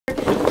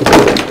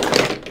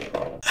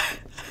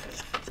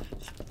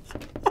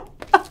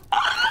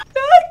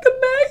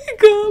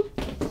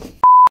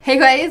Hey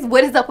guys,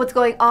 what is up? What's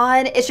going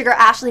on? It's your girl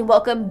Ashley.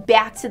 Welcome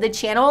back to the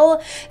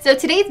channel. So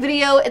today's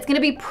video, it's gonna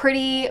be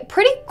pretty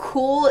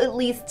cool, at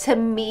least to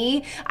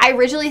me. I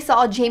originally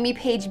saw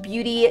Paige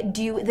Beauty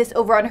do this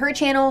over on her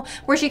channel,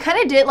 where she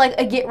kind of did like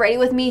a get ready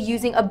with me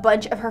using a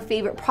bunch of her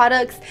favorite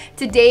products.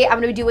 Today, I'm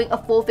gonna be doing a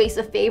full face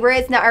of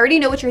favorites. Now, I already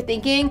know what you're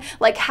thinking.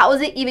 Like, how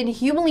is it even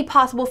humanly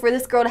possible for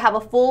this girl to have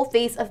a full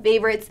face of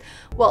favorites?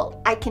 Well,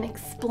 I can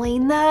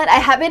explain that. I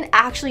haven't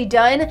actually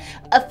done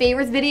a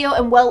favorites video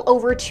in well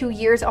over 2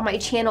 years on my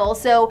channel,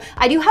 so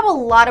I do have a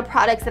lot of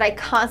products that I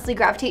constantly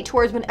gravitate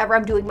towards whenever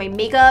I'm doing my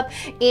makeup,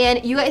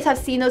 and you guys have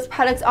seen those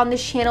products on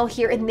this channel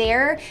here and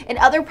there, and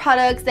other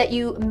products that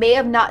you may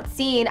have not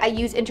seen I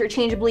use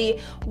interchangeably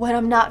when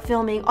I'm not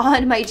filming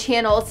on my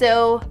channel.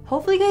 So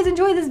hopefully you guys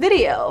enjoy this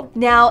video.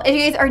 Now, if you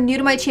guys are new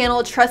to my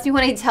channel, trust me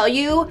when I tell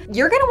you,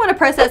 you're gonna want to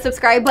press that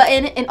subscribe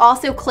button and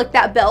also click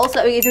that bell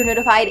so that you guys are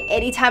notified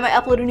anytime I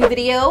upload a new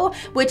video,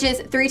 which is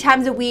 3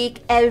 times a week,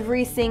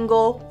 every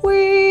single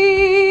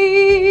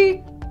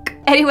week.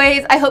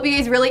 Anyways, I hope you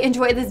guys really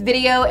enjoyed this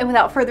video, and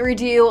without further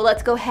ado,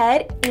 let's go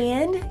ahead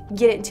and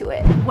get into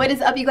it. What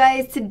is up, you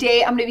guys?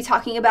 Today, I'm gonna be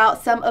talking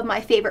about some of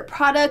my favorite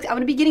products. I'm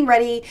gonna be getting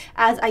ready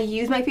as I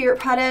use my favorite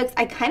products.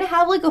 I kind of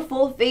have like a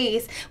full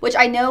face, which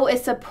I know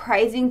is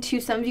surprising to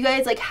some of you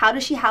guys. Like, how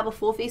does she have a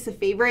full face of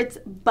favorites?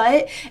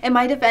 But in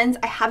my defense,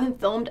 I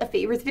haven't filmed a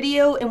favorites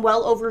video in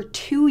well over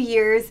 2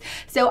 years.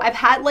 So I've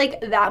had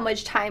like that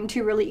much time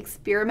to really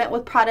experiment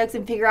with products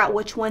and figure out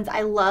which ones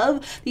I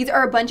love. These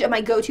are a bunch of my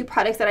go-to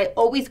products that I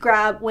always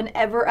grab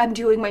whenever I'm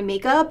doing my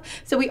makeup.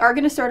 So we are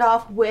going to start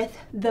off with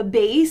the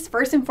base.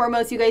 First and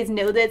foremost, you guys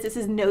know this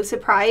is no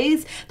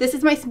surprise. This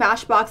is my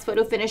Smashbox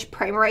Photo Finish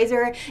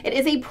Primerizer. It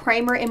is a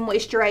primer and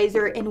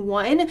moisturizer in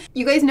one.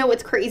 You guys know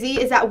what's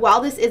crazy is that while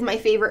this is my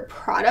favorite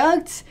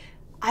product,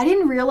 I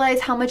didn't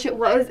realize how much it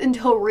was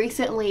until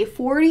recently.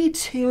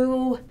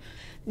 $42,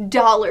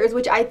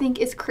 which I think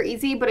is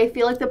crazy, but I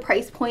feel like the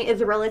price point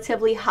is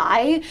relatively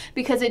high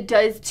because it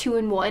does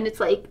 2-in-1.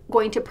 It's like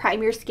going to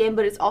prime your skin,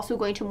 but it's also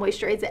going to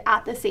moisturize it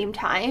at the same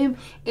time.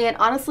 And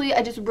honestly,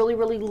 I just really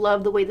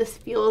love the way this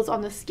feels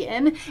on the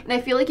skin, and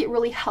I feel like it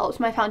really helps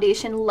my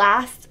foundation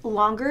last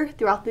longer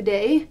throughout the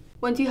day.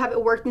 Once you have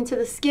it worked into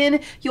the skin,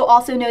 you'll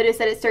also notice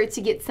that it starts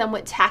to get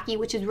somewhat tacky,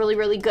 which is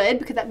really good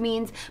because that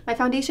means my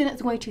foundation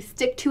is going to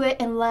stick to it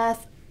and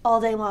last all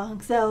day long.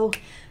 So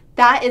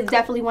that is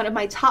definitely one of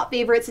my top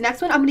favorites. The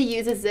next one I'm going to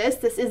use is this.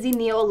 This is the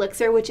Neo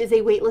Elixir, which is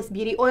a weightless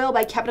beauty oil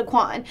by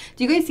Kwan.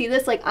 Do you guys see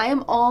this? Like, I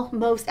am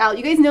almost out.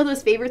 You guys know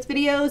those favorites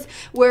videos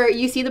where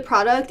you see the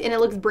product and it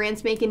looks brand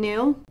spanking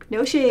new?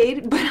 No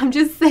shade, but I'm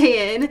just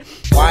saying.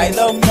 Why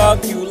the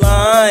fuck you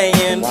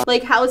lying?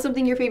 Like, how is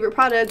something your favorite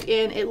product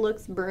and it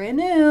looks brand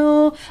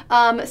new?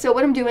 So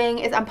what I'm doing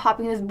is I'm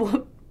popping this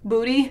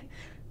booty.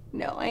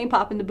 No, I ain't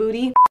popping the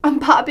booty. I'm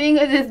popping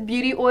this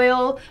beauty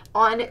oil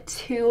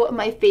onto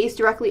my face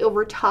directly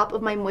over top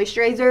of my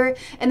moisturizer.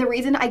 And the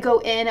reason I go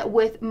in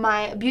with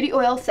my beauty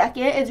oil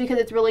second is because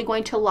it's really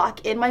going to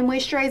lock in my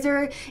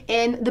moisturizer.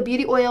 And the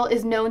beauty oil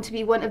is known to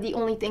be one of the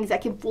only things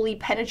that can fully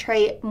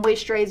penetrate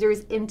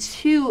moisturizers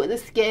into the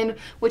skin,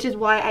 which is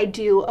why I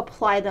do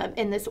apply them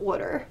in this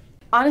order.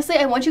 Honestly,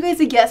 I want you guys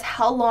to guess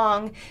how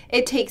long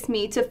it takes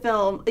me to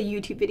film a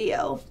YouTube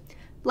video.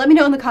 Let me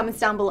know in the comments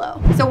down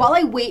below. So while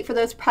I wait for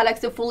those products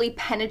to fully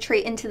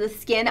penetrate into the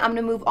skin, I'm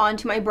gonna move on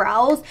to my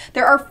brows.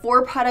 There are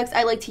 4 products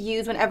I like to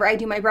use whenever I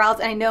do my brows,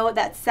 and I know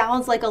that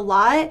sounds like a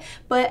lot,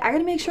 but I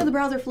gotta make sure the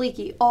brows are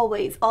fleeky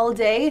always, all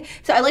day.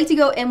 So I like to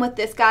go in with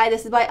this guy.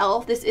 This is by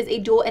e.l.f. This is a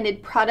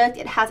dual-ended product.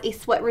 It has a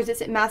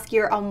sweat-resistant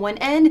mascara on one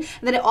end, and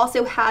then it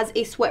also has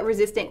a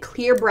sweat-resistant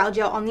clear brow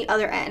gel on the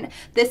other end.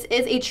 This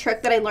is a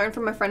trick that I learned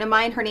from a friend of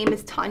mine. Her name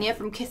is Tanya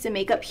from Kiss and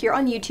Makeup here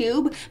on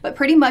YouTube, but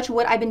pretty much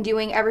what I've been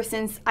doing ever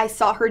since I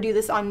saw her do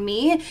this on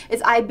me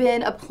is I've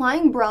been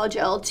applying brow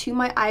gel to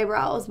my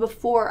eyebrows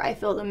before I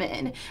fill them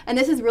in. And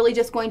this is really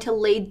just going to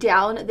lay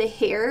down the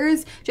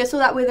hairs just so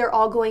that way they're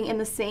all going in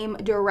the same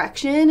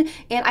direction.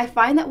 And I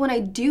find that when I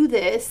do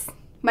this,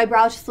 my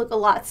brows just look a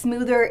lot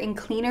smoother and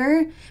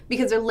cleaner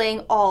because they're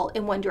laying all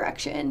in one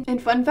direction.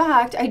 And fun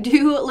fact, I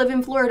do live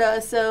in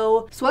Florida,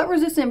 so sweat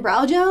resistant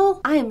brow gel,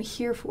 I am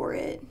here for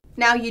it.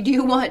 Now, you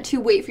do want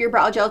to wait for your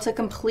brow gel to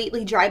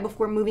completely dry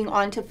before moving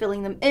on to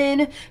filling them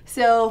in.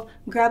 So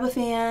grab a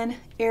fan,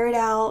 air it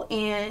out,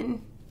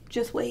 and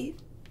just wait.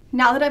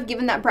 Now that I've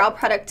given that brow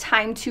product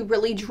time to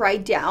really dry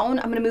down,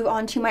 I'm going to move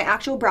on to my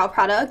actual brow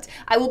product.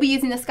 I will be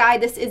using this guy.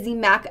 This is the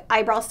MAC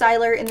Eyebrow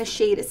Styler in the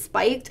shade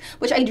Spiked,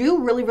 which I do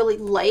really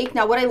like.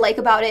 Now, what I like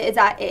about it is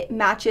that it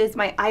matches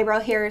my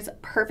eyebrow hairs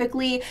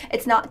perfectly.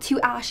 It's not too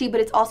ashy,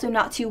 but it's also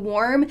not too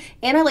warm.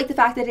 And I like the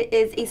fact that it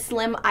is a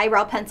slim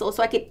eyebrow pencil,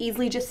 so I could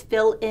easily just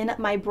fill in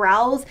my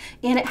brows.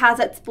 And it has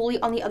that spoolie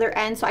on the other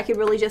end, so I could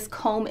really just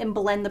comb and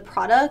blend the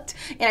product.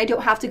 And I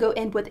don't have to go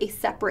in with a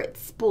separate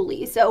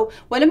spoolie. So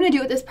what I'm going to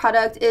do with this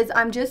product is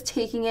I'm just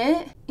taking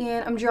it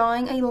and I'm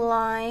drawing a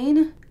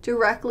line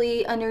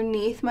directly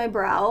underneath my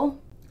brow.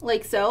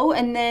 like so.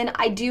 And then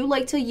I do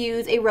like to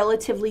use a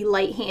relatively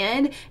light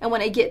hand, and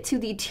when I get to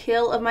the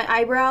tail of my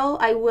eyebrow,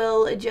 I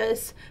will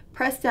just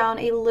press down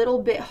a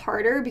little bit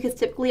harder, because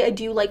typically I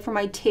do like for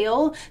my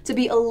tail to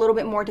be a little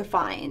bit more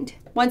defined.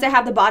 Once I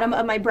have the bottom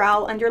of my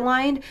brow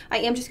underlined, I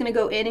am just gonna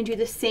go in and do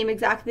the same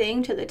exact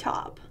thing to the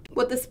top.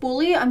 With the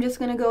spoolie, I'm just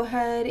gonna go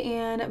ahead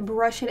and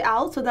brush it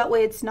out so that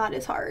way it's not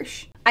as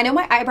harsh. I know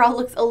my eyebrow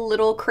looks a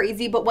little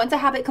crazy, but once I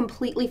have it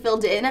completely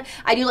filled in,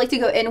 I do like to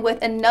go in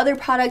with another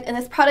product, and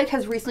this product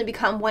has recently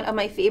become one of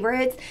my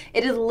favorites.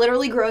 It is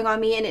literally growing on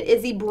me, and it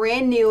is the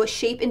brand new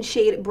Shape and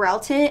Shade Brow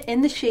Tint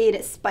in the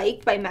shade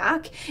Spiked by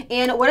MAC.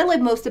 And what I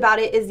like most about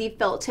it is the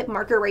felt tip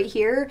marker right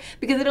here,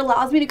 because it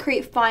allows me to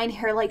create fine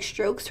hair-like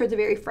strokes towards the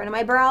very front of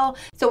my brow.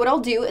 So what I'll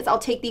do is I'll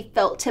take the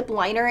felt tip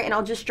liner and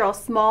I'll just draw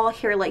small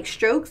hair-like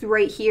strokes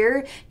right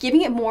here,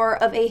 giving it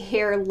more of a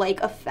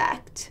hair-like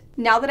effect.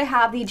 Now that I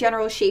have the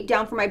general shape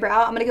down for my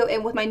brow, I'm going to go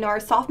in with my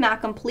NARS Soft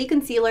Matte Complete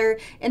Concealer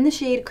in the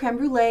shade Creme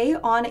Brulee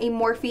on a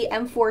Morphe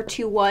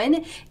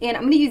M421, and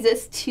I'm going to use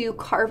this to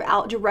carve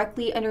out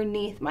directly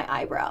underneath my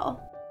eyebrow.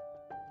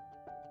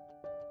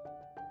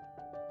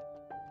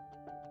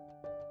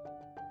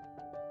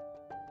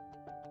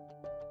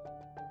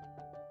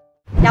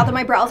 Now that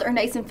my brows are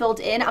nice and filled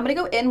in, I'm gonna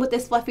go in with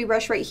this fluffy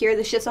brush right here.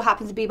 This just so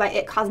happens to be by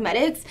IT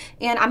Cosmetics,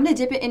 and I'm gonna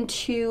dip it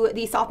into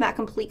the Soft Matte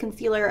Complete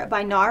Concealer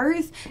by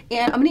NARS,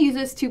 and I'm gonna use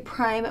this to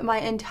prime my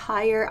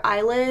entire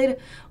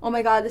eyelid. Oh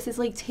my god, this is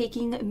like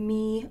taking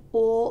me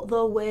all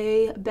the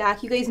way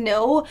back. You guys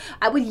know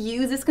I would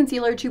use this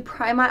concealer to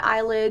prime my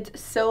eyelids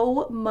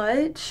so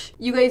much.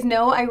 You guys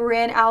know I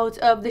ran out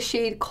of the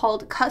shade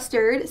called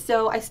Custard,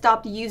 so I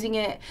stopped using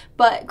it,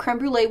 but Creme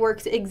Brulee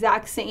works the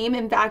exact same.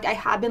 In fact, I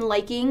have been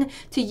liking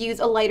to use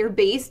a lighter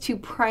base to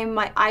prime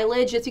my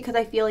eyelids, just because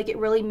I feel like it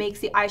really makes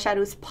the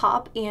eyeshadows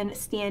pop and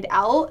stand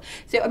out.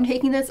 So I'm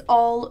taking this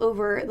all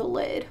over the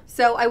lid.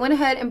 So I went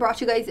ahead and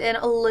brought you guys in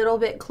a little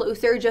bit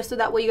closer, just so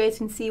that way you guys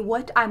can see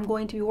what I'm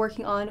going to be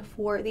working on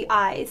for the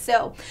eyes.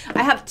 So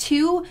I have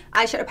two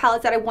eyeshadow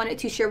palettes that I wanted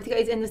to share with you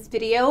guys in this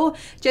video,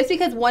 just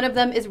because one of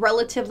them is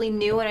relatively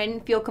new and I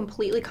didn't feel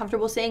completely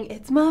comfortable saying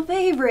it's my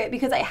favorite,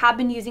 because I have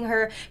been using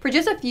her for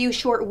just a few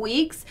short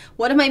weeks.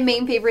 One of my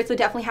main favorites would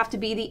definitely have to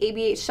be the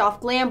ABH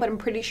Soft Glam, but I'm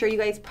pretty sure you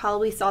guys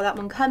probably saw that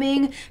one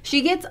coming.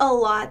 She gets a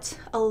lot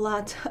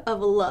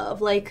of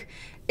love. Like,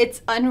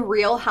 it's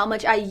unreal how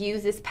much I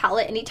use this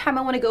palette. Anytime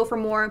I want to go for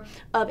more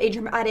of a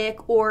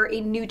dramatic or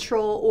a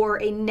neutral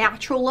or a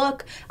natural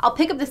look, I'll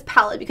pick up this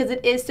palette, because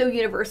it is so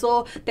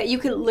universal that you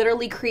can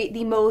literally create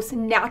the most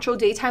natural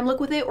daytime look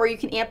with it, or you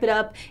can amp it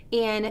up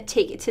and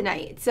take it to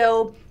night.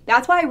 So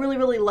that's why I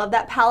really love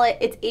that palette.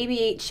 It's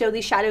ABH, so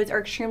these shadows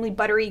are extremely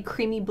buttery,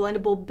 creamy,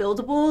 blendable,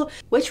 buildable.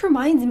 Which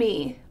reminds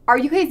me, are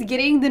you guys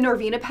getting the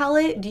Norvina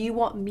palette? Do you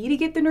want me to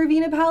get the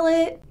Norvina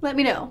palette? Let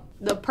me know.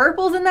 The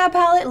purples in that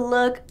palette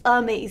look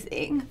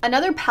amazing.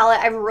 Another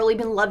palette I've really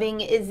been loving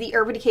is the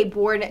Urban Decay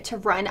Born to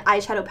Run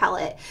eyeshadow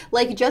palette.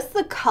 Like, just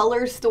the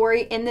color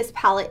story in this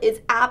palette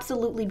is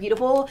absolutely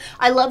beautiful.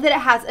 I love that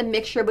it has a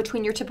mixture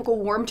between your typical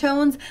warm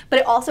tones, but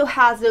it also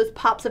has those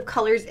pops of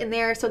colors in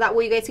there, so that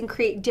way you guys can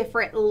create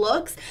different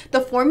looks.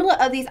 The formula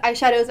of these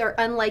eyeshadows are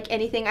unlike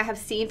anything I have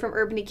seen from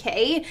Urban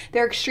Decay.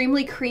 They're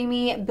extremely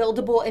creamy,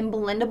 buildable, and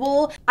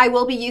blendable. I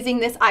will be using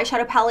this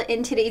eyeshadow palette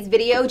in today's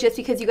video, just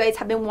because you guys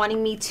have been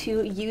wanting me to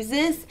use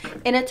this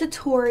in a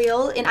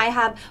tutorial, and I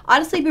have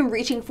honestly been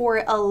reaching for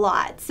it a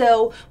lot.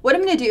 So what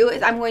I'm going to do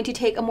is I'm going to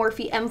take a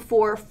Morphe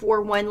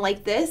M441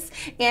 like this,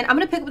 and I'm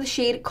going to pick up the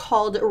shade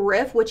called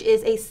Riff, which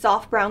is a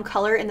soft brown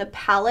color in the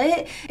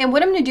palette. And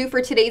what I'm going to do for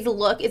today's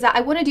look is that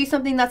I want to do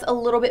something that's a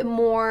little bit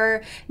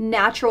more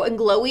natural and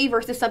glowy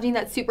versus something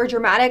that's super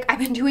dramatic. I've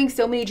been doing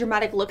so many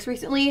dramatic looks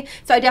recently,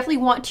 so I definitely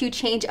want to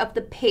change up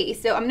the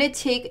pace. So I'm going to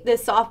take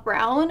this soft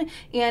brown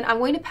and I'm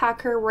going to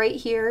pack her right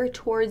here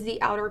towards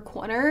the outer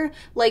corner,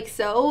 like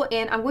so,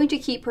 and I'm going to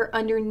keep her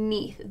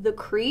underneath the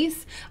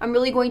crease. I'm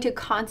really going to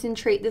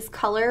concentrate this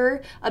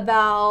color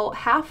about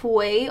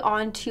halfway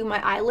onto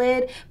my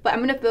eyelid, but I'm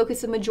going to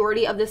focus the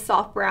majority of this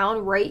soft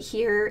brown right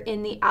here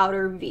in the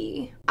outer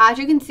V. As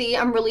you can see,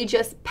 I'm really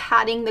just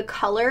patting the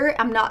color.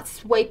 I'm not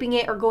swiping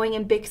it or going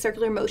in big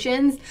circular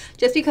motions,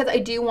 just because I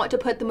do want to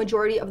put the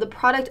majority of the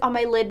product on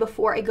my lid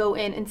before I go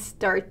in and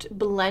start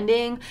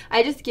blending.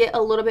 I just get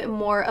a little bit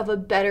more of a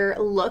better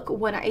look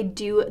when I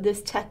do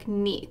this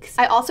technique.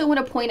 I also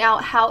want to point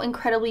out how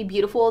incredibly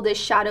beautiful this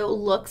shadow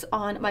looks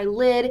on my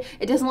lid.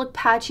 It doesn't look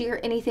patchy or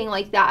anything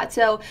like that.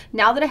 So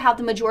now that I have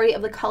the majority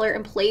of the color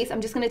in place,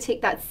 I'm just going to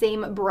take that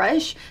same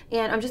brush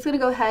and I'm just going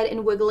to go ahead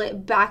and wiggle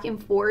it back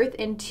and forth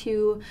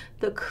into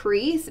the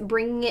crease,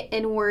 bringing it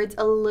inwards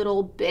a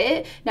little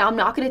bit. Now I'm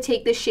not going to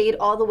take the shade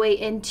all the way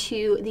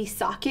into the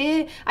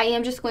socket. I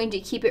am just going to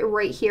keep it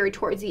right here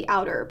towards the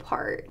outer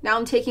part. Now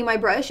I'm taking my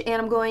brush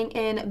and I'm going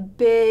in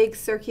big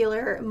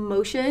circular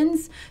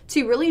motions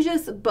to really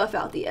just buff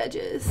out out the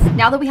edges.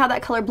 Now that we have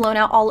that color blown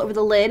out all over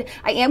the lid,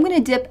 I am going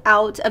to dip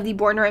out of the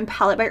Born to Run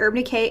palette by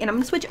Urban Decay, and I'm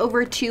going to switch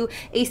over to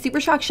a Super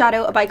Shock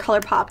shadow by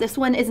ColourPop. This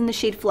one is in the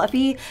shade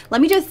Fluffy.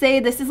 Let me just say,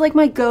 this is like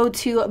my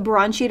go-to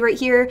bronze shade right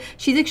here.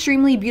 She's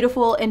extremely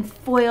beautiful and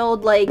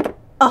foiled, like,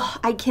 oh,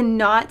 I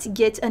cannot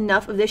get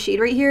enough of this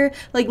shade right here.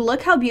 Like,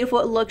 look how beautiful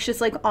it looks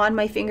just like on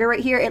my finger right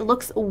here. It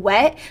looks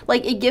wet.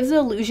 Like, it gives the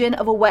illusion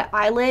of a wet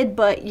eyelid,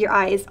 but your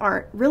eyes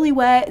aren't really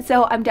wet.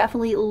 So I'm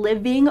definitely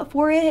living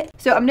for it.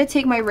 So I'm going to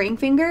take my ring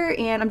finger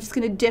and I'm just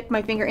going to dip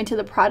my finger into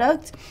the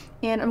product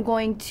and I'm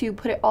going to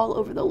put it all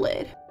over the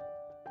lid.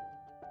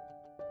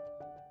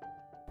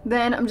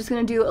 Then I'm just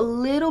going to do a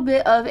little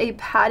bit of a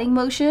patting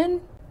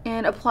motion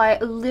and apply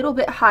a little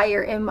bit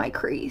higher in my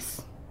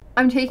crease.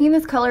 I'm taking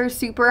this color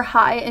super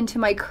high into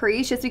my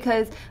crease just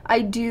because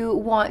I do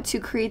want to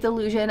create the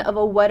illusion of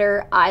a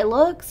wetter eye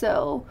look.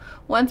 So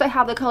once I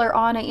have the color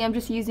on, I am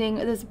just using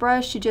this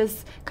brush to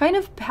just kind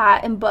of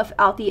pat and buff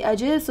out the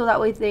edges so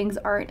that way things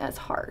aren't as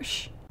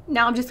harsh.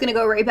 Now I'm just going to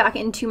go right back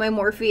into my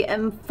Morphe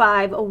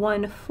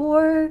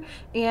M514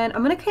 and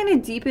I'm going to kind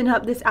of deepen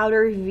up this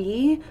outer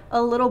V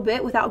a little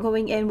bit without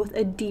going in with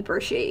a deeper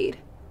shade.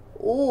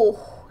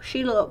 Oh,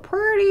 she looked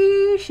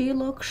pretty. She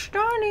looks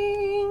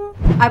stunning.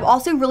 I've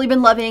also really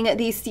been loving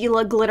the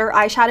Stila glitter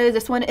eyeshadows.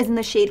 This one is in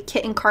the shade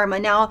Kitten Karma.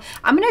 Now,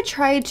 I'm going to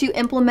try to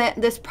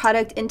implement this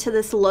product into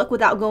this look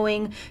without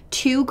going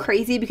too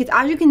crazy because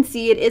as you can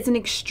see, it is an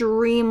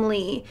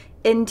extremely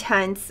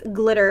intense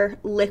glitter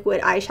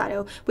liquid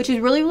eyeshadow, which is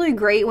really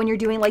great when you're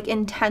doing like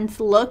intense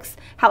looks.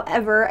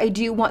 However, I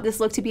do want this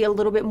look to be a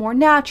little bit more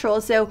natural,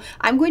 so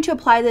I'm going to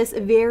apply this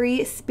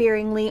very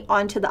sparingly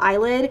onto the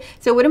eyelid.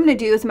 So what I'm going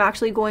to do is I'm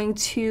actually going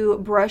to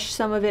brush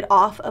some of it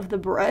off of the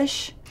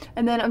brush,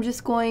 and then I'm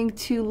just going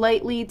to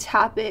lightly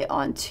tap it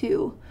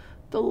onto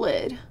the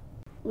lid.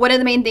 One of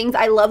the main things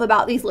I love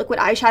about these liquid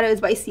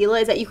eyeshadows by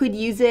Stila is that you could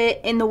use it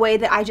in the way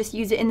that I just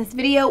used it in this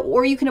video,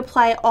 or you can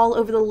apply it all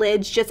over the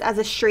lids just as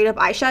a straight up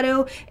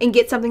eyeshadow and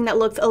get something that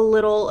looks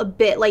a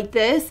bit like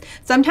this.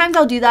 Sometimes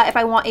I'll do that if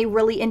I want a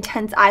really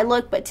intense eye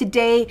look, but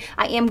today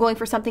I am going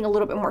for something a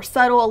little bit more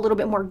subtle, a little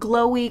bit more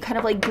glowy, kind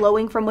of like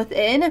glowing from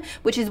within,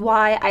 which is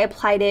why I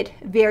applied it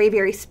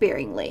very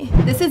sparingly.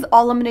 This is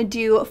all I'm going to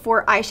do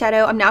for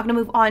eyeshadow. I'm now going to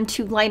move on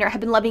to liner. I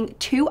have been loving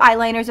two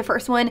eyeliners. The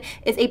first one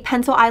is a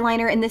pencil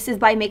eyeliner, and this is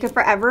by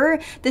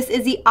MakeupByAmarie. This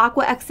is the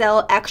Aqua XL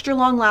Extra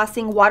Long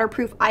Lasting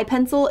Waterproof Eye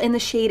Pencil in the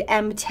shade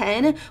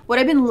M10. What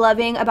I've been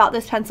loving about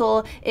this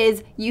pencil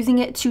is using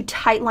it to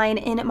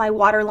tightline in my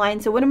waterline.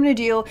 So what I'm going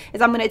to do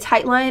is I'm going to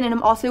tightline, and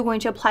I'm also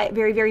going to apply it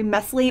very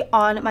messily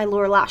on my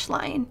lower lash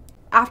line.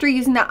 After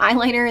using that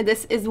eyeliner,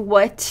 this is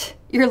what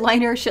your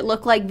liner should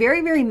look like.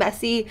 Very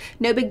messy,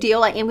 no big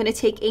deal. I am going to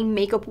take a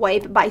makeup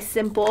wipe by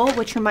Simple,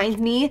 which reminds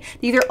me,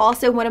 these are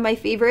also one of my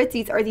favorites.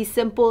 These are the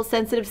Simple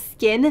Sensitive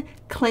Skin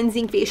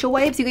Cleansing Facial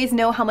Wipes. You guys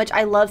know how much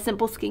I love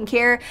Simple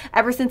Skincare.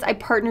 Ever since I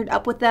partnered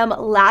up with them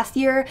last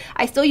year,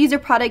 I still use their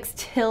products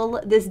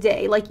till this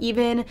day. Like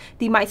even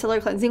the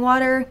Micellar Cleansing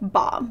Water,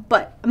 bomb.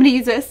 But I'm going to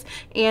use this,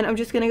 and I'm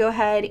just going to go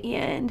ahead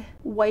and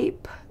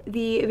wipe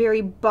the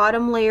very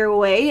bottom layer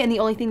away, and the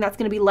only thing that's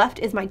going to be left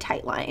is my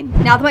tight line.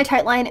 Now that my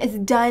tight line is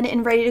done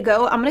and ready to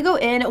go, I'm going to go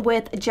in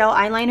with gel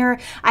eyeliner.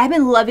 I have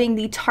been loving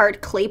the Tarte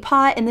Clay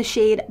Pot in the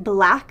shade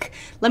Black.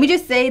 Let me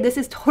just say, this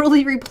has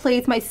totally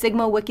replaced my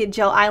Sigma Wicked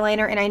gel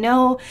eyeliner, and I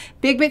know,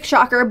 big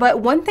shocker, but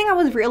one thing I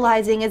was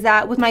realizing is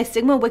that with my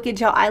Sigma Wicked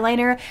gel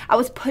eyeliner, I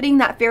was putting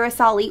that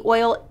Ferrosalite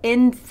oil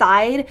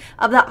inside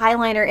of the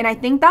eyeliner, and I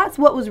think that's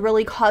what was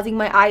really causing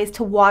my eyes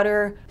to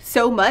water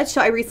so much.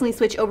 So I recently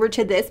switched over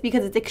to this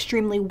because it's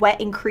extremely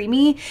wet and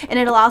creamy, and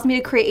it allows me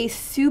to create a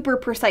super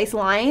precise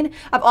line.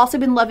 I've also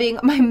been loving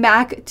my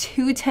MAC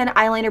 210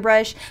 eyeliner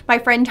brush. My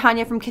friend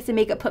Tanya from Kiss and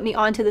Makeup put me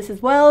onto this as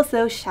well,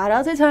 so shout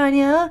out to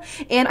Tanya.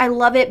 And I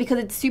love it because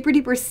it's super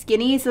duper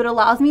skinny, so it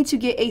allows me to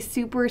get a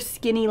super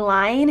skinny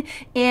line.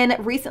 And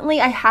recently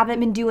I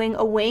haven't been doing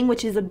a wing,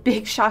 which is a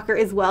big shocker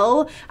as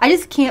well. I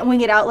just can't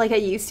wing it out like I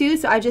used to,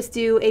 so I just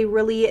do a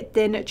really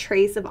thin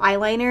trace of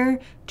eyeliner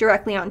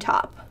directly on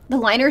top. The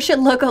liner should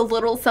look a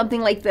little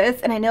something like this,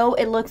 and I know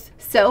it looks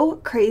so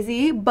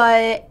crazy,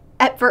 but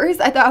at first,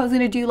 I thought I was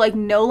going to do like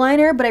no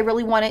liner, but I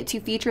really wanted to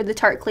feature the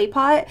Tarte Clay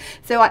Pot,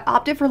 so I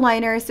opted for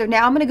liner. So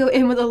now I'm going to go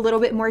in with a little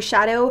bit more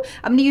shadow.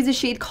 I'm going to use a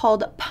shade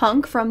called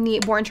Punk from the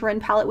Born to Run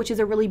palette, which is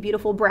a really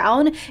beautiful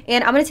brown,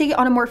 and I'm going to take it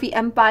on a Morphe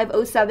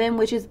M507,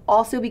 which has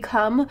also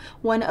become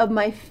one of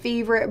my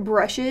favorite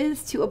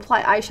brushes to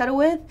apply eyeshadow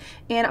with,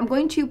 and I'm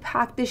going to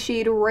pack the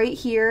shade right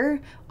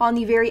here on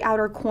the very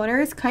outer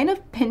corners, kind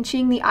of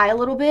pinching the eye a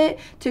little bit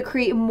to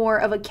create more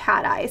of a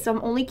cat eye. So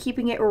I'm only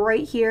keeping it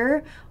right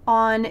here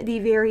on the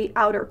very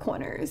outer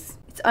corners.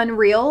 It's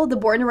unreal. The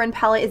Born to Run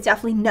palette is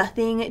definitely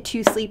nothing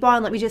to sleep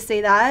on, let me just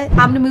say that.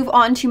 I'm gonna move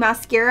on to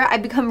mascara.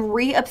 I've become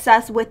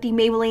re-obsessed with the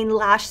Maybelline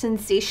Lash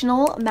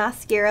Sensational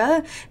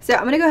mascara. So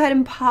I'm gonna go ahead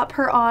and pop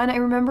her on. I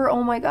remember,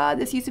 oh my god,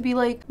 this used to be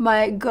like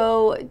my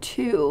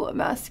go-to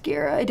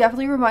mascara. It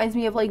definitely reminds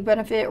me of like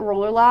Benefit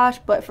Roller Lash,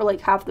 but for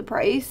like half the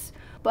price.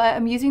 But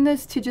I'm using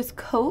this to just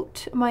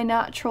coat my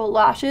natural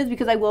lashes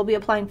because I will be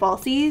applying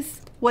falsies.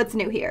 What's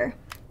new here?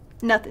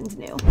 Nothing's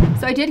new.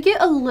 So I did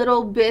get a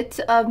little bit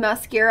of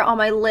mascara on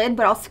my lid,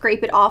 but I'll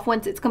scrape it off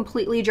once it's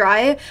completely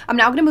dry. I'm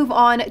now gonna move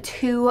on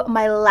to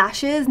my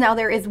lashes. Now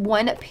there is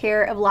one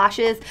pair of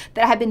lashes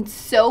that I have been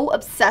so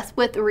obsessed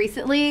with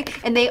recently,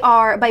 and they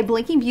are by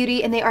Blinking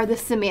Beauty, and they are the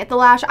Samantha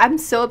lash. I'm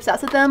so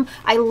obsessed with them.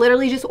 I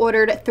literally just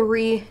ordered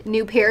 3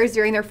 new pairs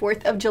during their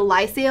 4th of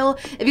July sale.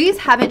 If you guys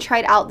haven't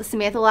tried out the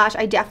Samantha lash,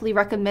 I definitely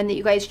recommend that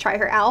you guys try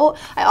her out.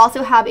 I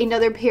also have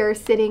another pair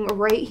sitting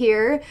right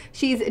here.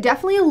 She's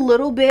definitely a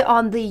little bit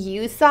on the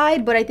used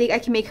side, but I think I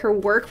can make her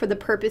work for the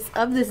purpose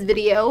of this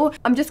video.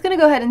 I'm just gonna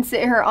go ahead and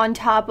sit her on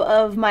top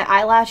of my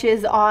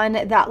eyelashes on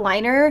that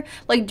liner.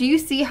 Like, do you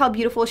see how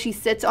beautiful she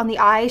sits on the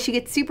eye? She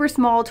gets super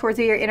small towards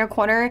your inner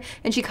corner,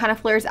 and she kind of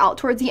flares out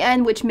towards the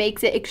end, which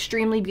makes it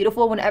extremely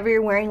beautiful whenever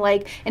you're wearing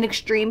like an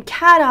extreme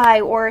cat eye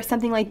or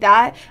something like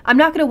that. I'm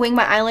not gonna wing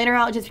my eyeliner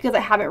out just because I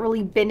haven't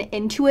really been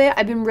into it.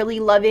 I've been really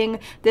loving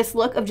this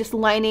look of just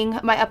lining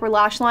my upper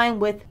lash line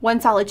with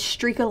one solid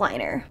streak of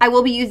liner. I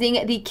will be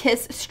using the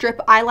Kiss Strip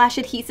eyelash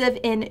adhesive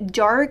in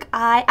dark.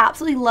 I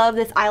absolutely love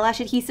this eyelash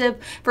adhesive.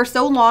 For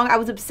so long I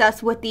was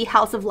obsessed with the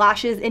House of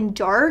Lashes in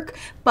dark,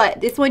 but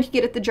this one you can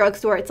get at the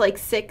drugstore. It's like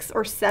 $6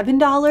 or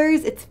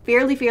 $7. It's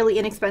fairly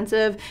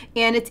inexpensive,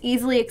 and it's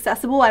easily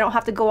accessible. I don't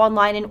have to go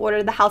online and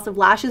order the House of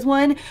Lashes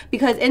one,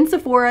 because in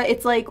Sephora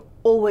it's like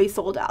always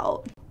sold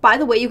out. By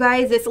the way, you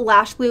guys, this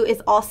lash glue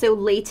is also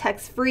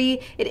latex free.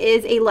 It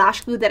is a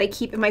lash glue that I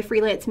keep in my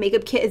freelance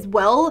makeup kit as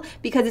well,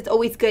 because it's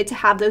always good to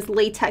have those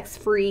latex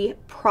free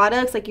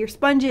products like your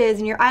sponges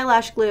and your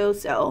eyelash glue.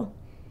 So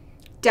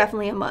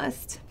definitely a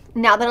must.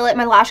 Now that I let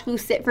my lash glue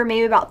sit for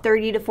maybe about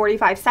 30 to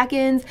 45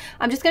 seconds,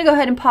 I'm just gonna go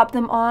ahead and pop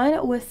them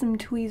on with some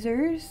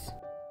tweezers.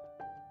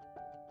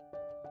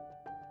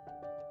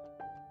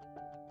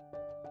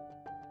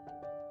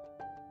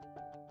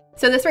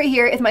 So this right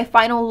here is my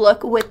final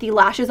look with the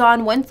lashes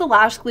on. Once the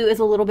lash glue is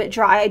a little bit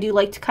dry, I do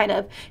like to kind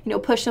of, you know,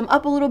 push them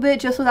up a little bit,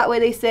 just so that way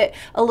they sit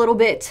a little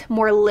bit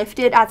more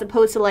lifted as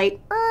opposed to like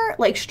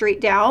straight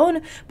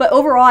down. But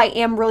overall, I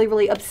am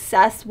really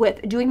obsessed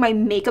with doing my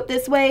makeup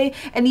this way,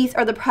 and these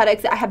are the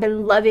products that I have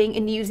been loving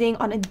and using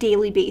on a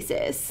daily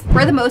basis.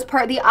 For the most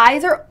part, the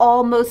eyes are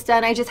almost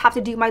done. I just have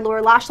to do my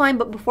lower lash line,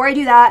 but before I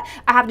do that,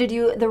 I have to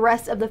do the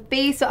rest of the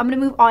face. So I'm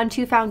gonna move on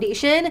to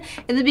foundation.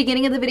 In the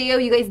beginning of the video,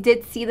 you guys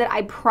did see that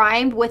I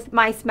primed with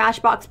my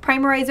Smashbox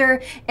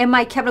primerizer and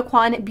my Kevyn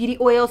Aucoin beauty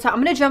oil. So I'm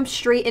gonna jump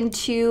straight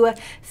into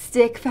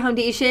stick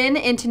foundation,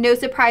 and to no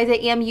surprise, I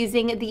am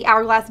using the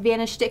Hourglass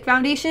Vanish Stick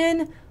Foundation.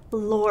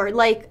 Lord,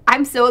 like,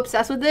 I'm so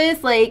obsessed with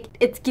this. Like,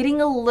 it's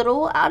getting a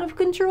little out of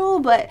control,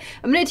 but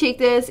I'm gonna take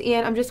this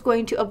and I'm just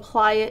going to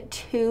apply it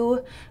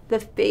to the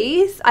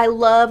face. I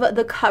love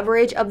the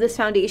coverage of this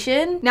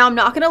foundation. Now, I'm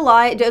not gonna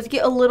lie, it does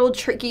get a little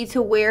tricky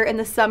to wear in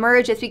the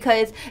summer just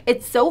because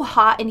it's so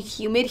hot and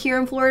humid here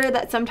in Florida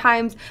that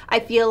sometimes I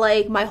feel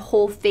like my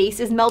whole face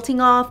is melting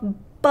off.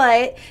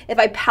 But if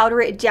I powder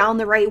it down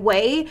the right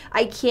way,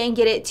 I can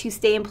get it to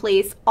stay in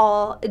place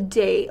all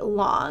day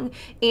long.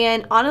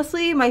 And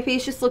honestly, my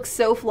face just looks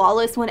so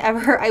flawless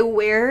whenever I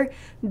wear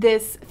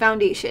this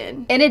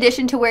foundation. In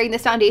addition to wearing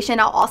this foundation,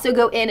 I'll also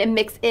go in and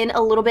mix in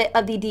a little bit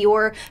of the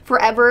Dior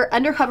Forever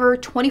Undercover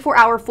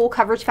 24-Hour Full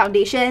Coverage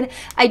Foundation.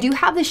 I do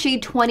have the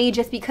shade 20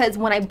 just because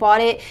when I bought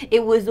it,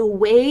 it was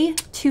way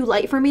too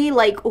light for me,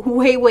 like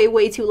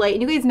way too light.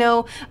 And you guys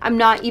know I'm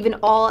not even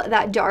all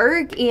that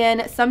dark,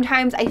 and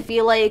sometimes I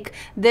feel like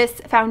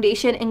this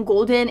foundation in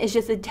golden is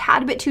just a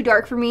tad bit too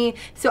dark for me.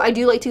 So I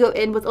do like to go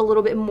in with a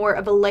little bit more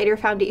of a lighter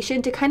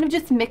foundation to kind of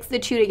just mix the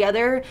two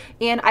together,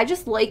 and I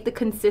just like the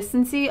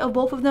consistency of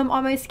both of them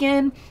on my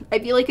skin. I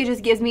feel like it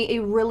just gives me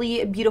a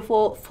really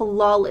beautiful,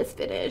 flawless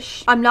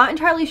finish. I'm not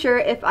entirely sure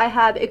if I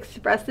have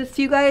expressed this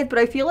to you guys, but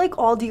I feel like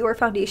all Dior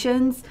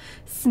foundations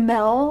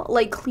smell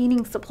like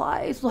cleaning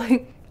supplies.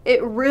 Like,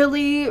 it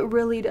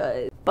really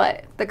does.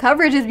 But the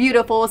coverage is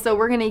beautiful, so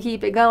we're gonna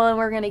keep it going.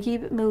 We're gonna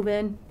keep it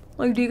moving.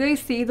 Like, do you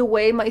guys see the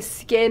way my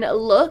skin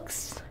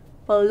looks?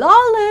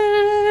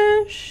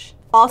 Flawless.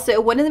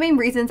 Also, one of the main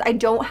reasons I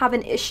don't have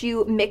an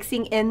issue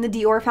mixing in the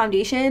Dior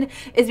foundation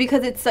is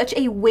because it's such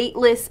a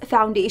weightless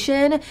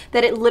foundation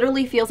that it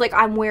literally feels like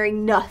I'm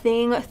wearing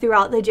nothing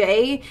throughout the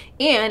day,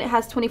 and it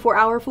has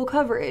 24-hour full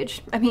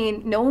coverage. I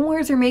mean, no one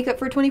wears their makeup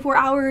for 24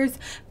 hours,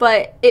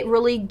 but it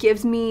really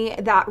gives me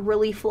that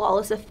really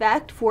flawless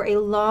effect for a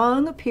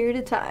long period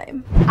of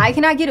time. I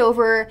cannot get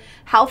over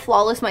how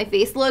flawless my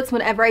face looks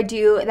whenever I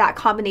do that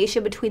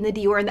combination between the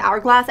Dior and the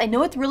Hourglass. I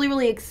know it's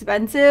really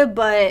expensive,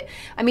 but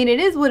I mean, it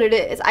is what it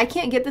is. I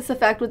can't get this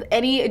effect with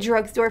any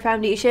drugstore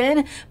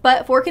foundation,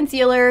 but for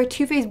concealer,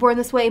 Too Faced Born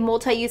This Way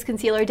multi-use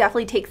concealer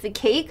definitely takes the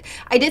cake.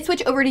 I did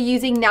switch over to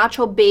using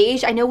Natural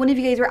Beige. I know one of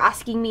you guys were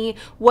asking me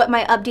what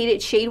my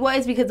updated shade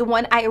was, because the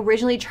one I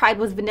originally tried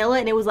was vanilla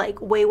and it was like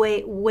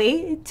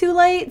way too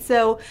light.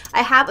 So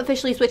I have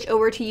officially switched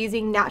over to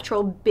using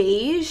Natural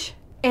Beige.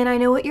 And I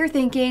know what you're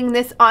thinking,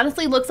 this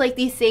honestly looks like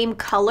the same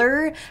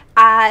color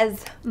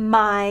as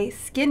my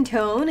skin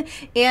tone,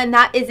 and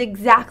that is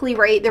exactly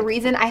right. The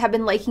reason I have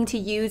been liking to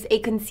use a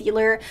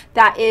concealer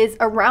that is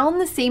around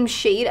the same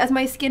shade as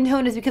my skin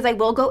tone is because I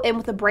will go in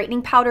with a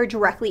brightening powder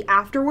directly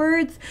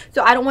afterwards,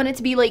 so I don't want it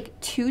to be like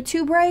too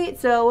bright.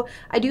 So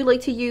I do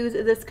like to use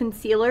this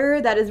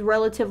concealer that is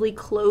relatively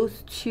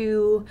close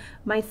to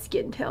my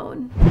skin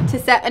tone. To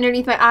set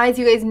underneath my eyes,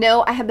 you guys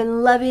know I have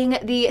been loving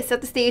the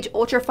Set the Stage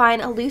Ultra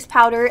Fine Loose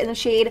Powder in the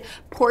shade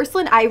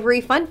Porcelain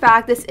Ivory. Fun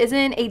fact, this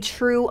isn't a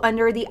true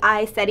under the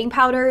eye setting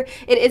powder.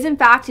 It is in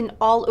fact an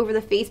all over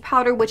the face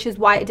powder, which is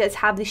why it does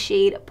have the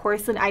shade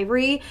Porcelain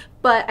Ivory,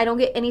 but I don't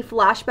get any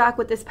flashback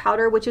with this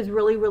powder, which is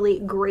really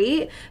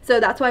great. So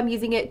that's why I'm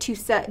using it to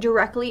set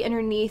directly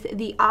underneath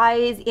the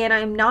eyes, and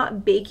I'm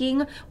not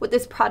baking with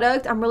this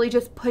product. I'm really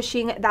just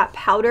pushing that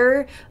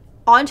powder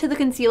onto the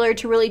concealer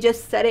to really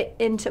just set it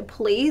into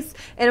place,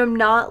 and I'm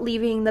not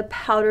leaving the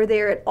powder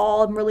there at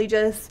all. I'm really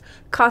just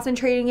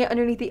concentrating it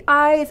underneath the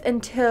eyes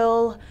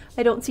until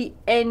I don't see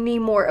any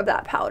more of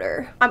that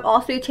powder. I'm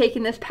also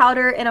taking this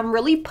powder and I'm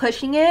really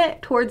pushing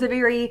it towards the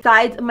very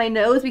sides of my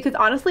nose, because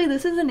honestly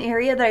this is an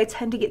area that I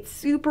tend to get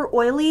super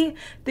oily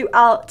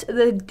throughout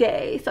the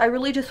day. So I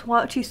really just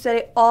want to set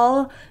it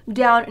all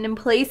down and in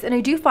place, and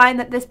I do find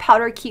that this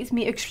powder keeps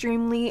me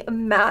extremely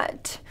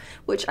matte,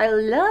 which I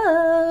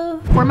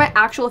love. For my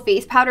actual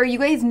face powder, you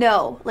guys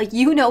know, like,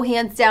 you know,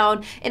 hands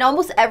down, in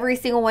almost every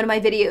single one of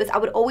my videos, I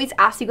would always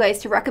ask you guys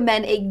to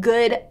recommend a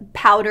good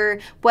powder,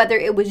 whether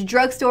it was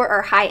drugstore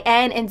or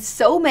high-end, and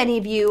so many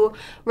of you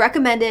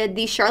recommended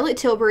the Charlotte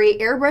Tilbury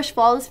Airbrush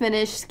Flawless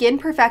Finish Skin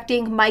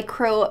Perfecting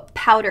Micro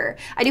Powder.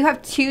 I do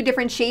have two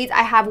different shades.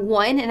 I have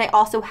one and I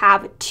also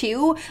have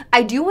two.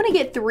 I do want to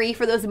get three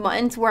for those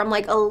months where I'm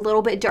like a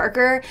little bit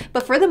darker,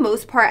 but for the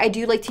most part I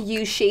do like to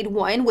use shade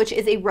 1, which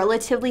is a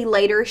relatively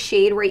lighter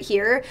shade right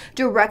here,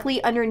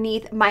 directly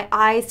underneath my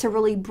eyes to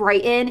really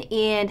brighten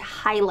and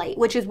highlight,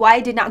 which is why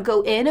I did not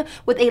go in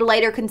with a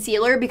lighter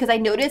concealer, because I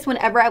noticed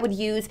whenever I would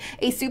use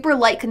a super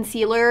light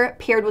concealer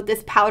paired with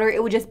this powder,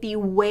 it would just be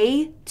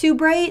way too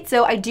bright.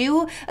 So I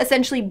do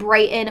essentially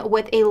brighten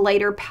with a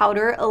lighter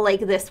powder like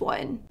this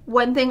one.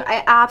 One thing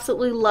I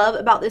absolutely love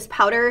about this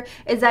powder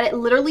is that it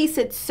literally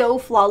sits so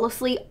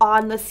flawlessly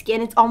on the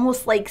skin. It's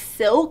almost like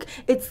silk.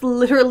 It's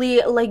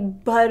literally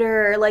like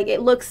butter. Like,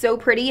 it looks so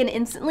pretty, and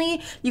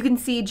instantly you can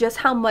see just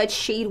how much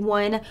shade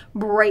 1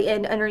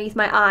 brightened underneath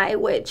my eye,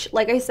 which,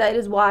 like I said,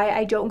 is why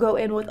I don't go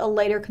in with a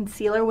lighter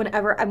concealer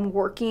whenever I'm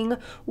working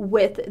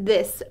with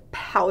this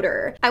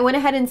powder. I went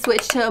ahead and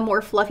switched to a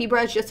more fluffy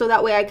brush just so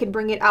that way I could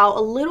bring it out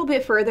a little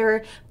bit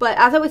further. But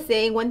as I was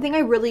saying, one thing I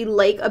really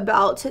like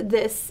about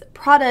this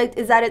product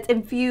is that it's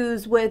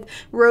infused with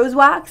rose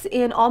wax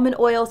and almond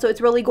oil, so it's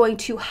really going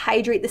to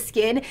hydrate the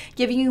skin,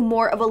 giving you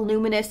more of a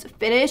luminous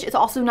finish. It's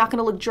also not going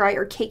to look dry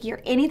or cakey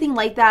or anything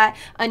like that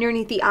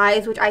underneath the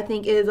eyes, which I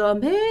think is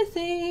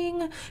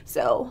amazing.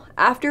 So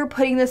after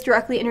putting this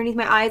directly underneath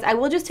my eyes, I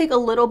will just take a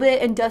little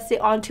bit and dust it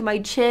onto my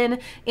chin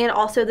and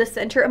also the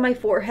center of my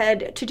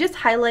forehead to just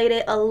highlight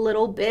it a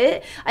little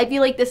bit. I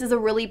feel like this is a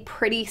really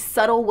pretty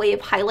subtle way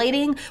of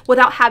highlighting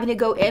without having to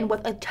go in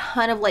with a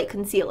ton of light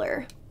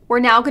concealer. We're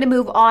now going to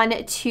move on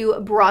to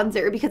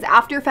bronzer, because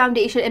after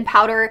foundation and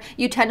powder,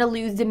 you tend to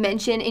lose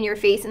dimension in your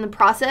face in the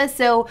process.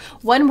 So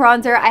one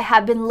bronzer I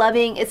have been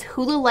loving is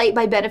Hoola Light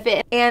by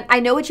Benefit. And I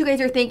know what you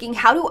guys are thinking,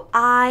 how do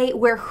I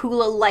wear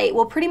Hoola Light?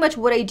 Well, pretty much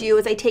what I do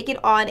is I take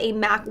it on a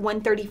MAC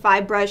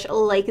 135 brush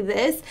like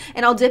this,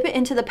 and I'll dip it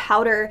into the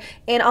powder,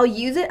 and I'll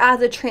use it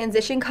as a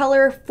transition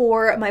color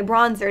for my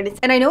bronzer.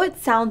 And I know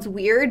it sounds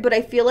weird, but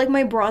I feel like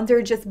my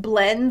bronzer just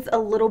blends a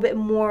little bit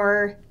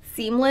more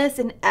seamless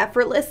and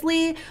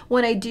effortlessly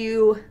when I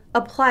do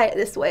apply it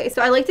this way.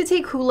 So I like to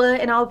take Hoola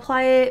and I'll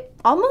apply it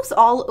almost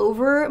all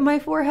over my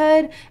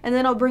forehead, and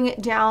then I'll bring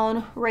it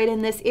down right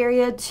in this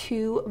area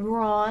to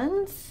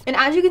bronze. And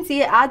as you can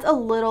see, it adds a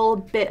little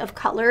bit of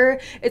color.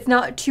 It's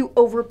not too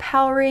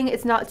overpowering,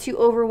 it's not too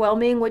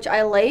overwhelming, which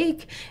I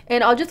like.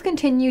 And I'll just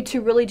continue to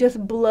really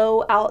just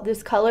blow out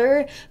this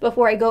color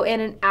before I go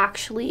in and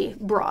actually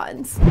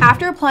bronze.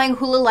 After applying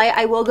Hoola Light,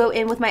 I will go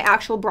in with my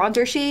actual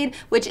bronzer shade,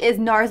 which is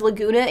NARS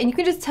Laguna, and you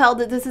can just tell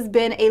that this has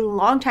been a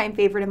longtime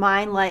favorite of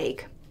mine.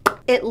 Like,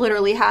 it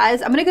literally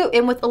has. I'm gonna go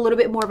in with a little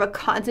bit more of a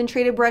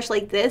concentrated brush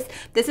like this.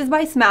 This is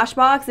by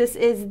Smashbox. This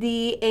is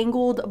the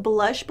angled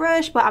blush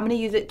brush, but I'm gonna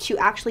use it to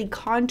actually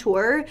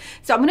contour.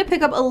 So I'm gonna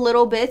pick up a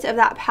little bit of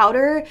that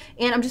powder,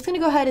 and I'm just gonna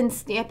go ahead and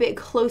stamp it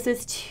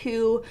closest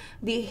to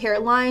the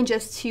hairline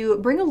just to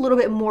bring a little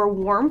bit more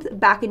warmth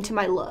back into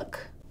my look.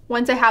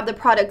 Once I have the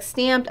product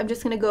stamped, I'm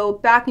just gonna go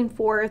back and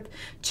forth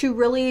to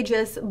really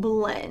just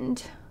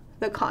blend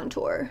the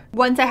contour.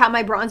 Once I have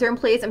my bronzer in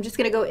place, I'm just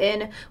gonna go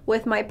in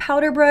with my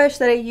powder brush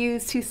that I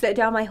use to set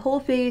down my whole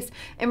face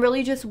and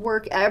really just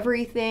work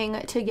everything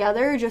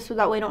together, just so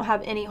that way I don't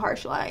have any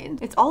harsh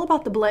lines. It's all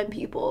about the blend,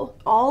 people.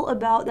 All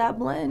about that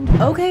blend.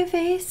 Okay,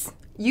 face.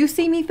 You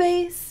see me,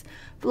 face.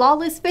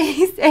 flawless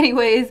face.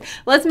 Anyways,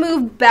 let's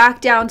move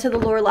back down to the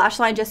lower lash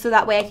line just so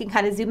that way I can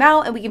kind of zoom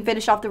out and we can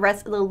finish off the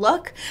rest of the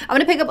look. I'm going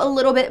to pick up a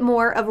little bit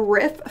more of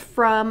Riff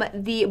from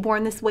the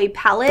Born This Way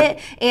palette,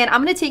 and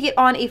I'm going to take it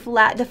on a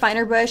flat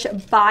definer brush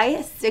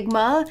by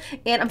Sigma,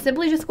 and I'm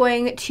simply just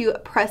going to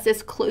press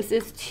this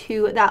closest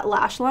to that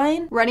lash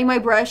line, running my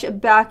brush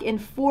back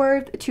and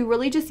forth to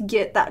really just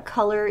get that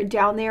color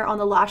down there on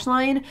the lash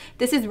line.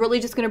 This is really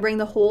just going to bring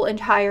the whole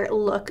entire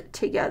look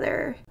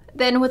together.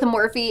 Then with a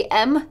Morphe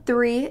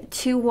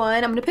M321,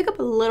 I'm going to pick up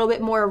a little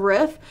bit more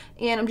Riff,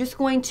 and I'm just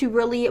going to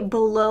really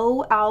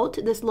blow out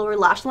this lower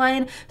lash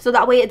line so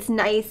that way it's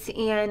nice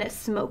and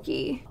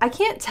smoky. I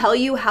can't tell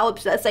you how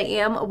obsessed I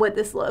am with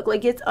this look.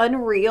 Like, it's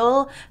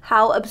unreal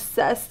how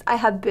obsessed I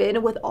have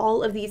been with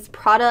all of these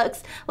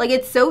products. Like,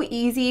 it's so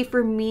easy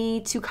for me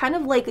to kind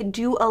of like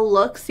do a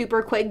look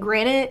super quick.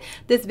 Granted,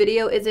 this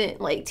video isn't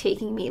like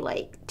taking me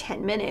like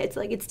 10 minutes.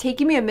 Like, it's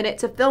taking me a minute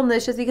to film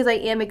this just because I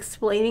am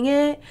explaining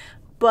it.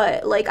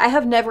 But like, I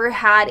have never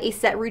had a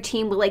set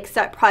routine with like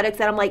set products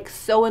that I'm like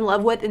so in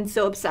love with and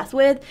so obsessed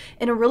with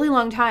in a really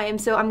long time.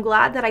 So I'm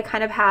glad that I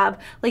kind of have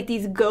like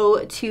these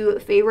go-to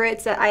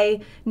favorites that I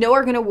know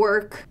are gonna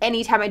work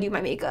anytime I do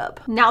my makeup.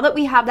 Now that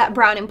we have that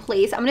brown in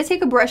place, I'm gonna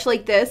take a brush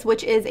like this,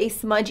 which is a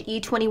Smudge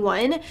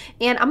E21,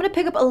 and I'm gonna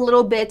pick up a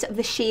little bit of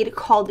the shade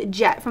called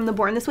Jet from the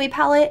Born This Way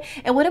palette.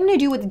 And what I'm gonna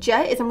do with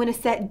Jet is I'm gonna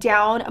set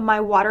down my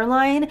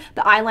waterline,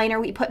 the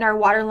eyeliner we put in our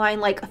waterline,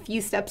 like a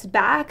few steps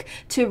back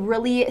to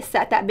really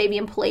set that baby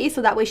in place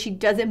so that way she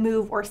doesn't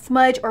move or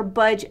smudge or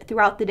budge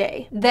throughout the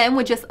day. Then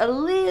with just a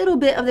little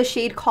bit of the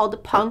shade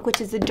called Punk, which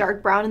is the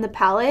dark brown in the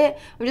palette,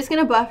 I'm just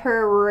gonna buff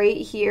her right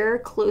here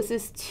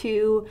closest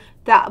to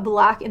that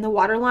black in the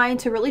waterline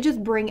to really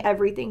just bring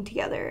everything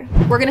together.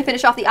 We're gonna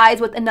finish off the eyes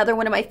with another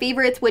one of my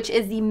favorites, which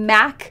is the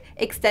MAC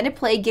Extended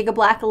Play Giga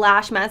Black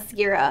Lash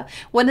Mascara.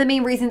 One of the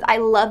main reasons I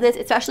love this,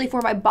 especially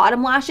for my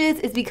bottom lashes,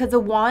 is because the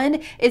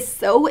wand is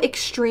so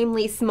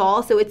extremely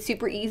small, so it's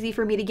super easy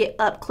for me to get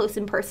up close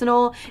and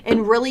personal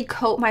and really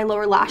coat my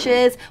lower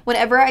lashes.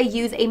 Whenever I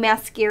use a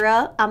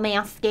mascara,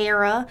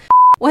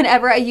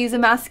 whenever I use a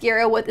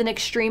mascara with an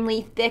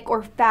extremely thick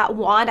or fat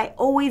wand, I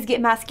always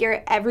get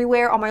mascara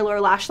everywhere on my lower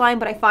lash line,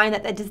 but I find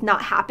that that does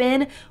not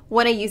happen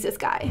when I use this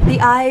guy. The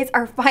eyes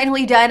are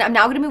finally done. I'm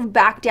now gonna move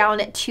back down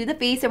to the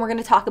face and we're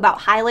gonna talk about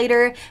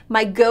highlighter.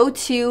 My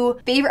go-to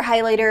favorite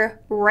highlighter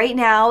right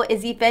now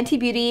is the Fenty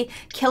Beauty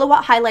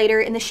Kilowatt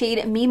Highlighter in the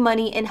shade Me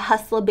Money and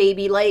Hustla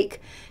Baby. Like,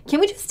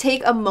 can we just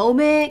take a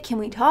moment? Can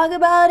we talk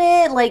about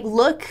it? Like,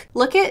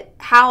 look at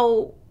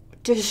how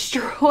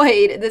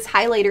destroyed this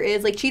highlighter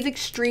is. Like, she's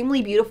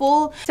extremely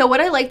beautiful. So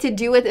what I like to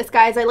do with this,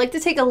 guys, I like to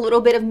take a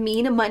little bit of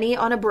Mean Money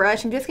on a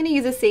brush. I'm just going to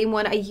use the same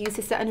one I use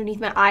to set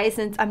underneath my eyes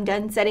since I'm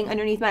done setting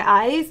underneath my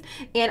eyes,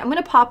 and I'm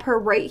going to pop her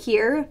right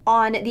here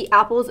on the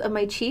apples of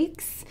my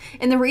cheeks.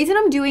 And the reason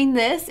I'm doing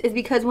this is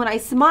because when I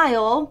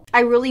smile,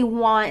 I really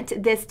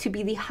want this to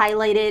be the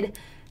highlighted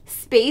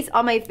space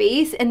on my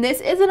face, and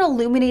this is an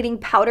illuminating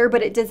powder,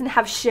 but it doesn't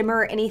have shimmer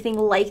or anything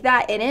like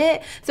that in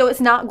it, so it's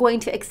not going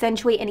to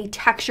accentuate any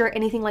texture,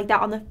 anything like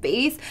that on the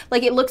face.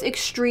 Like, it looks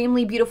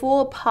extremely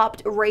beautiful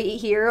popped right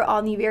here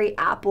on the very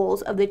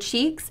apples of the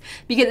cheeks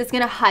because it's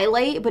going to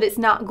highlight, but it's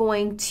not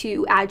going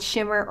to add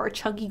shimmer or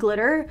chunky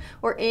glitter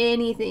or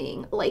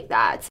anything like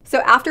that. So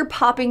after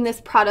popping this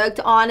product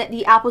on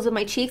the apples of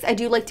my cheeks, I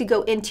do like to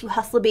go into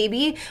Hustla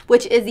Baby,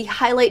 which is the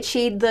highlight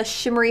shade, the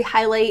shimmery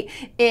highlight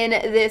in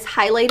this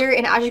highlighter.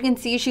 And as you can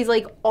see, she's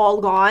like all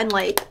gone,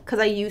 like, because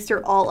I used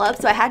her all up.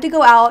 So I had to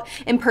go out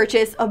and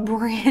purchase a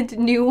brand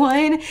new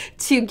one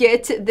to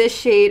get this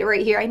shade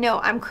right here. I know,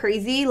 I'm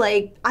crazy.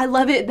 Like, I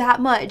love it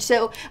that much.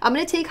 So I'm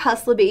going to take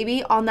Hustla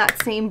Baby on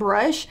that same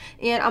brush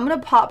and I'm going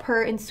to pop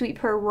her and sweep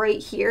her right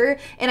here.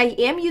 And I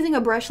am using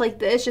a brush like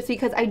this just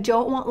because I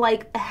don't want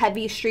like a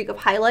heavy streak of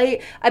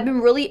highlight. I've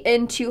been really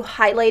into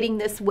highlighting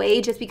this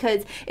way just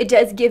because it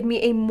does give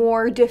me a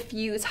more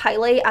diffuse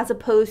highlight as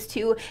opposed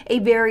to a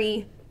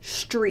very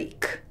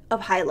streak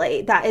of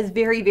highlight that is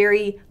very,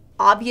 very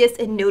obvious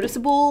and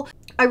noticeable.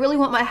 I really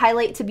want my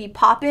highlight to be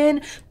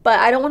poppin', but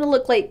I don't want to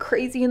look like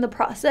crazy in the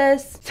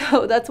process,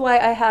 so that's why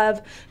I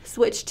have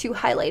switched to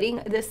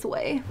highlighting this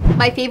way.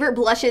 My favorite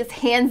blushes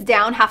hands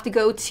down have to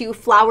go to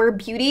Flower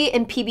Beauty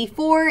in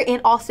PB4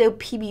 and also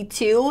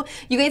PB2.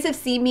 You guys have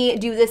seen me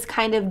do this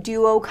kind of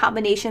duo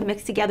combination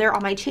mixed together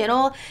on my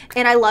channel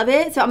and I love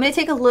it. So I'm going to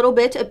take a little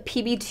bit of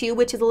PB2,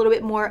 which is a little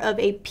bit more of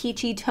a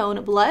peachy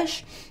tone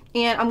blush,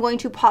 and I'm going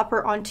to pop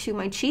her onto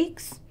my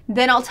cheeks.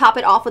 Then I'll top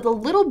it off with a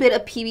little bit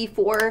of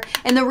PB4.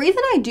 And the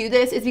reason I do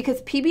this is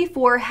because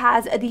PB4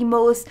 has the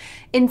most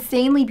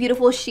insanely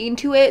beautiful sheen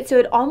to it. So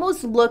it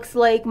almost looks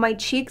like my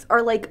cheeks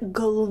are like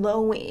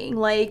glowing.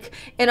 Like,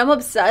 and I'm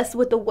obsessed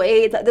with the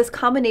way that this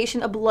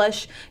combination of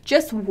blush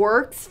just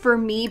works for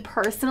me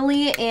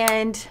personally.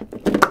 And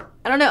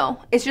I don't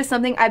know, it's just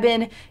something I've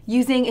been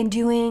using and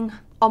doing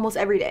almost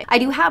every day. I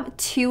do have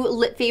two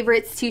lip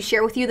favorites to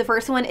share with you. The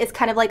first one is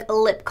kind of like a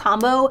lip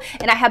combo,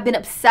 and I have been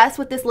obsessed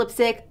with this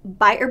lipstick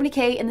by Urban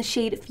Decay in the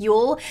shade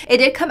Fuel. It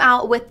did come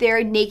out with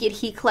their Naked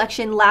Heat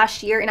collection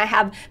last year, and I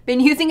have been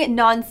using it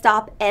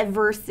nonstop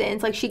ever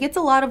since. Like, she gets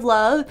a lot of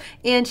love,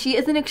 and she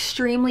is an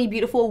extremely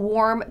beautiful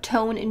warm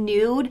tone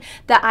nude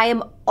that I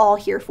am all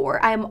here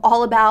for. I am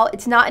all about.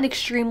 It's not an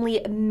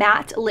extremely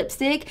matte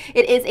lipstick.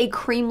 It is a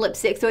cream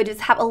lipstick, so it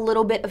does have a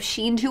little bit of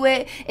sheen to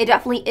it. It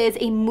definitely is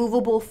a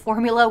movable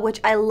formula, which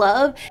I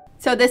love.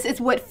 So this is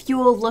what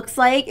Fuel looks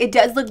like. It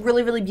does look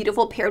really, really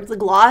beautiful paired with a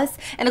gloss.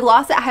 And a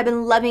gloss that I have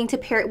been loving to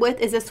pair it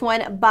with is this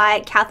one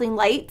by Kathleen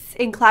Lights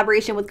in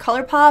collaboration with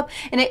ColourPop.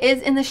 And it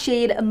is in the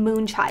shade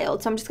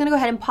Moonchild. So I'm just gonna go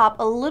ahead and pop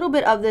a little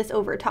bit of this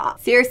over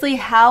top. Seriously,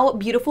 how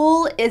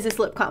beautiful is this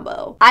lip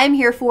combo? I'm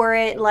here for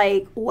it,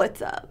 like,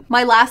 what's up?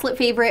 My last lip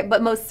favorite,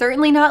 but most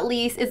certainly not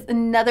least, is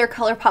another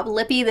ColourPop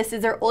lippy. This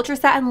is their Ultra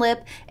Satin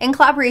Lip in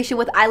collaboration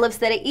with I Love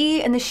Steady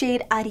E in the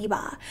shade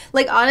Arriba.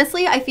 Like,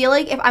 honestly, I feel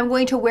like if I'm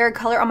going to wear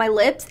color on my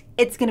lips,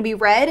 it's gonna be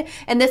red,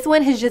 and this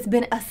one has just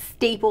been a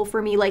staple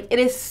for me. Like, it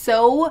is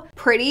so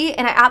pretty,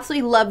 and I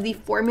absolutely love the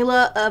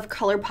formula of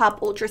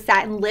ColourPop Ultra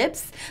Satin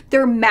lips.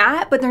 They're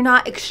matte, but they're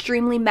not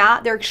extremely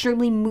matte. They're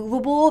extremely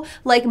movable.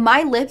 Like,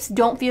 my lips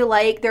don't feel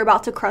like they're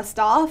about to crust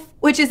off,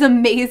 which is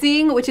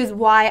amazing, which is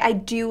why I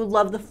do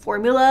love the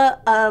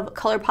formula of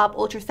ColourPop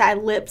Ultra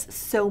Satin lips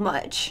so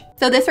much.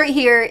 So this right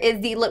here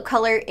is the lip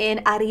color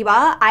in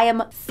Arriba. I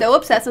am so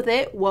obsessed with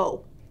it.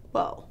 Whoa,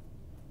 whoa.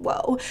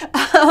 Whoa.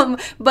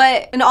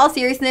 But in all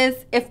seriousness,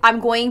 if I'm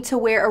going to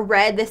wear a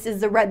red, this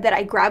is the red that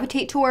I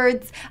gravitate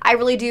towards. I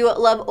really do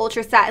love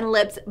Ultra Satin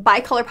Lips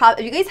by ColourPop.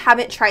 If you guys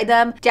haven't tried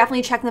them,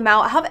 definitely check them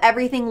out. I have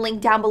everything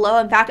linked down below.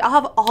 In fact, I'll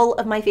have all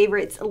of my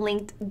favorites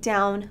linked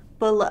down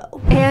below.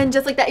 And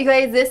just like that, you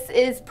guys, this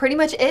is pretty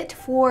much it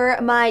for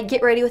my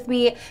Get Ready With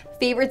Me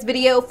favorites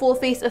video, full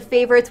face of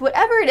favorites,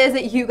 whatever it is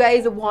that you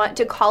guys want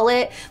to call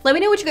it. Let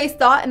me know what you guys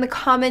thought in the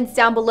comments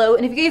down below.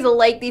 And if you guys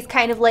like these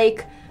kind of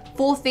like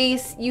full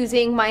face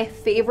using my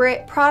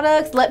favorite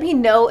products, let me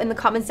know in the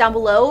comments down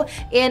below,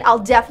 and I'll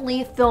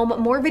definitely film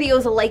more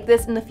videos like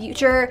this in the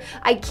future.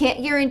 I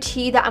can't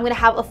guarantee that I'm gonna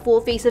have a full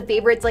face of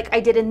favorites like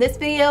I did in this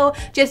video,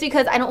 just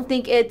because I don't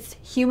think it's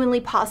humanly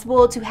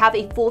possible to have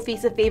a full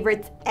face of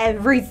favorites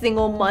every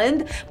single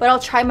month, but I'll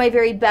try my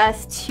very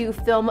best to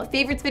film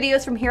favorites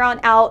videos from here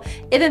on out,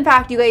 if in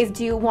fact you guys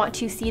do want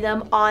to see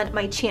them on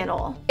my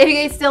channel. If you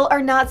guys still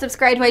are not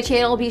subscribed to my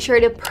channel, be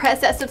sure to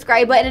press that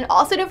subscribe button, and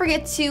also don't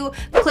forget to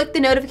click the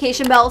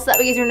notification bell so that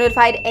way you guys are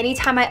notified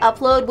anytime I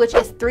upload, which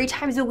is 3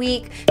 times a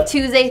week,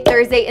 Tuesday,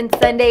 Thursday, and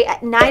Sunday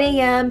at 9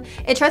 a.m.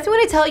 And trust me when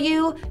I tell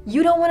you,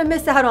 you don't want to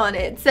miss out on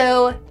it.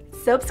 So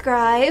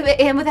subscribe.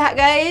 And with that,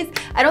 guys,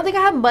 I don't think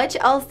I have much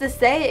else to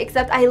say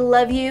except I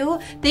love you.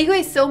 Thank you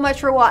guys so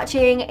much for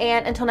watching,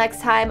 and until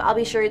next time, I'll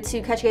be sure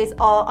to catch you guys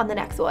all on the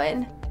next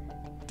one.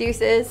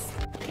 Deuces.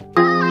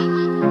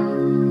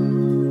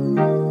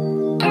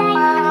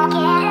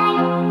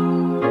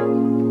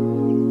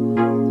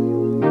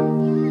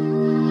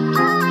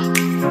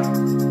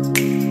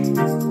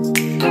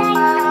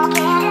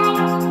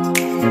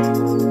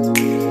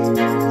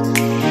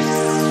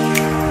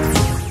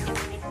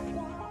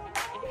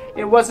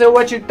 It wasn't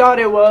what you thought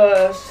it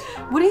was.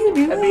 What are you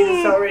doing? I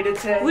mean, sorry to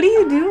tell. What are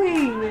you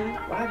doing?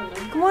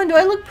 Come on, do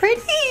I look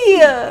pretty?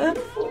 I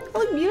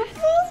look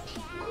beautiful?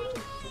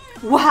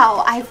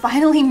 Wow, I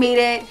finally made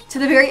it to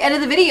the very end of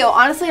the video.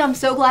 Honestly, I'm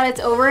so glad it's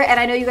over, and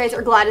I know you guys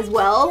are glad as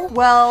well.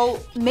 Well,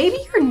 maybe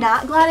you're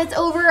not glad it's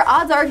over.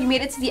 Odds are if you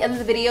made it to the end of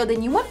the video,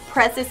 then you want to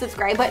press the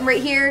subscribe button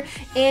right here,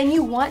 and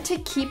you want to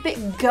keep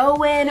it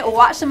going.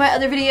 Watch some of my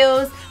other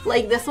videos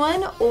like this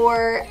one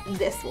or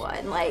this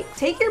one. Like,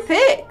 take your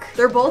pick.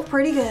 They're both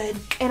pretty good.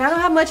 And I don't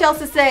have much else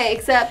to say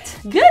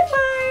except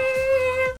goodbye.